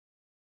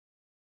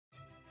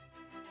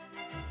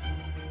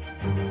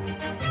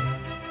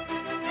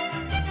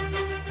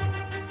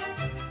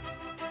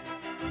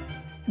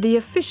The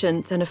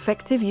efficient and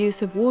effective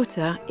use of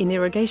water in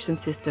irrigation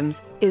systems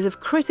is of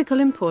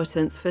critical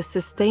importance for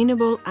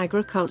sustainable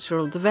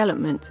agricultural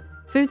development,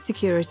 food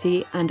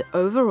security, and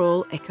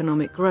overall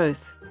economic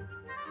growth.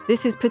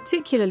 This is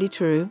particularly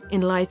true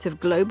in light of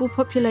global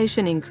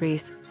population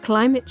increase,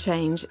 climate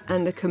change,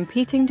 and the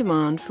competing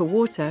demand for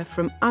water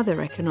from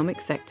other economic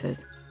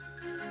sectors.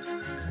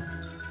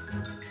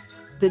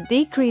 The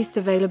decreased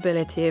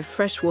availability of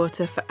fresh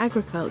water for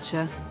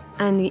agriculture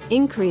and the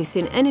increase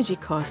in energy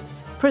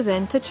costs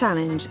present a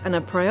challenge and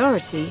a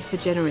priority for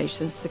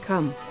generations to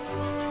come.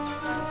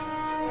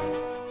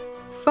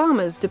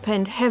 Farmers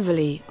depend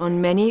heavily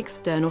on many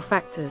external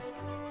factors,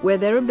 where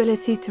their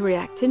ability to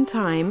react in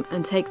time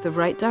and take the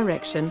right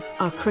direction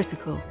are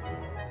critical.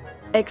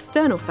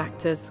 External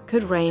factors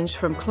could range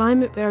from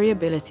climate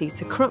variability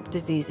to crop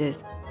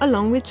diseases,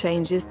 along with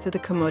changes to the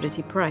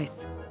commodity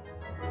price.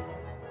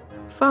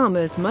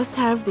 Farmers must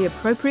have the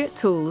appropriate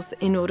tools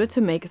in order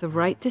to make the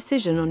right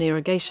decision on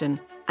irrigation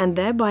and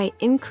thereby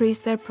increase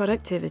their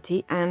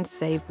productivity and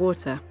save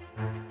water.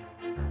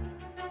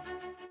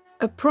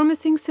 A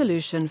promising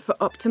solution for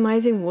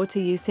optimizing water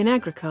use in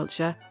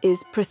agriculture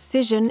is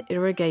precision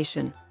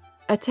irrigation,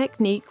 a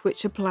technique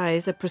which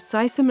applies a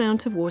precise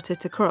amount of water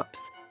to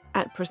crops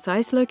at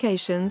precise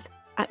locations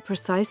at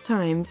precise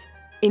times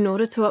in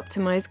order to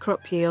optimize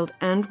crop yield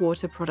and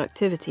water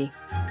productivity.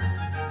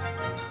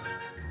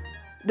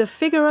 The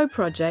Figaro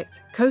project,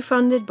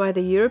 co-funded by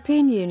the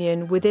European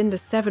Union within the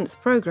 7th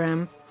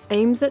programme,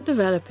 aims at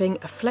developing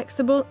a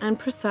flexible and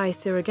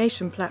precise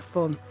irrigation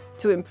platform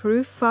to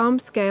improve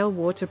farm-scale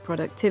water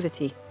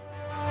productivity.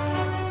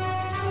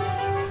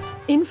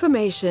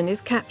 Information is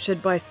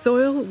captured by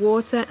soil,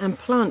 water and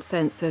plant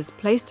sensors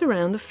placed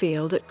around the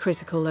field at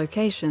critical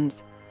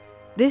locations.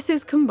 This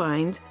is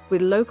combined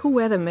with local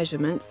weather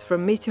measurements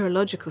from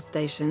meteorological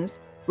stations,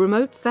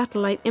 remote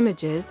satellite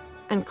images,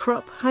 and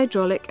crop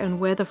hydraulic and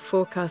weather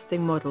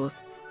forecasting models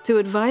to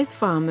advise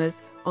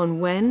farmers on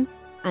when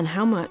and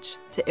how much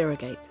to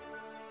irrigate.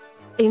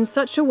 In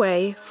such a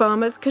way,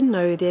 farmers can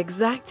know the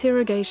exact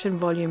irrigation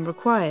volume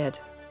required,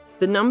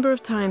 the number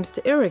of times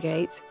to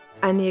irrigate,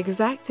 and the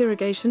exact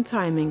irrigation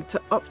timing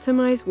to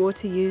optimize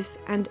water use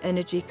and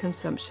energy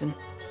consumption.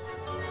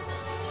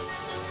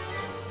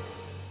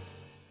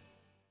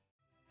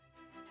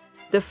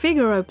 The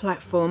Figaro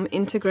platform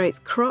integrates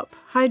crop,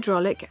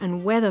 hydraulic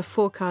and weather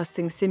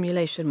forecasting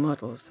simulation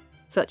models,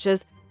 such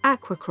as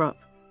AquaCrop,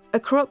 a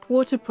crop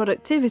water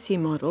productivity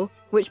model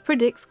which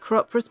predicts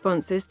crop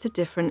responses to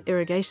different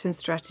irrigation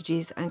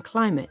strategies and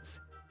climates,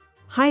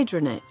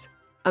 HydroNet,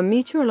 a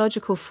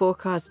meteorological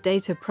forecast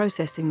data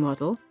processing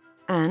model,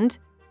 and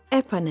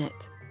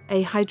EPANET,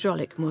 a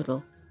hydraulic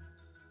model.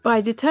 By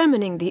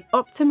determining the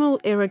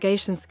optimal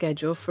irrigation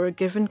schedule for a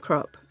given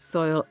crop,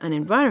 soil and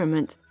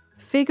environment,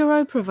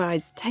 Figaro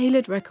provides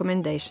tailored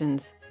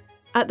recommendations.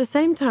 At the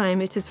same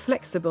time, it is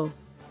flexible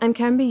and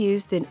can be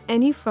used in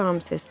any farm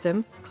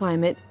system,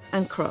 climate,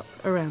 and crop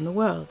around the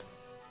world.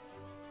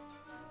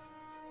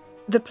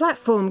 The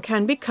platform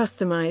can be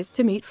customized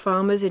to meet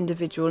farmers'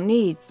 individual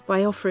needs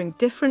by offering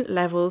different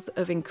levels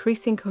of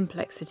increasing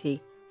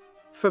complexity,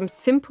 from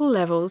simple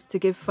levels to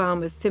give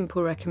farmers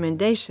simple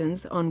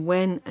recommendations on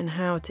when and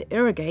how to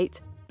irrigate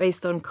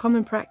based on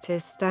common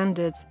practice,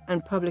 standards,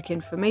 and public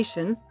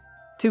information,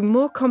 to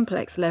more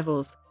complex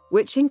levels,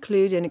 which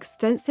include an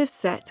extensive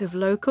set of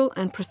local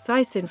and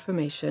precise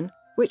information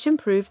which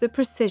improve the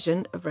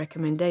precision of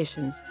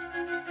recommendations.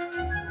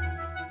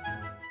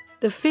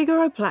 The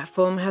Figaro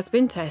platform has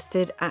been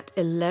tested at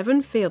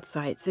 11 field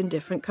sites in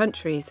different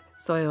countries,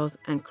 soils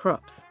and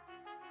crops.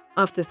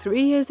 After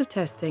 3 years of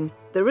testing,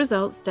 the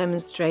results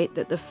demonstrate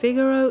that the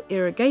Figaro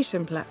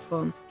irrigation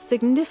platform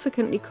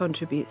significantly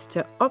contributes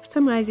to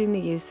optimizing the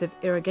use of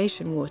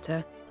irrigation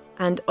water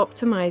and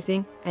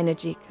optimizing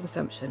energy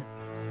consumption.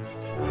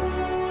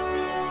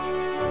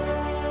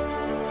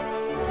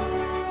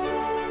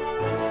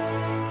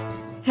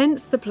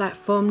 Hence, the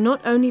platform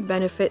not only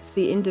benefits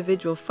the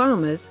individual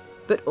farmers,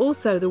 but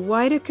also the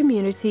wider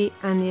community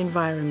and the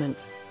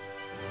environment.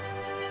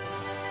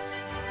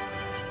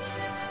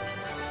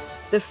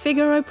 The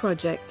Figaro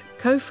project,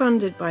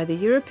 co-funded by the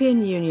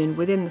European Union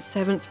within the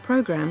 7th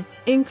programme,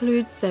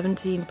 includes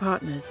 17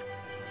 partners.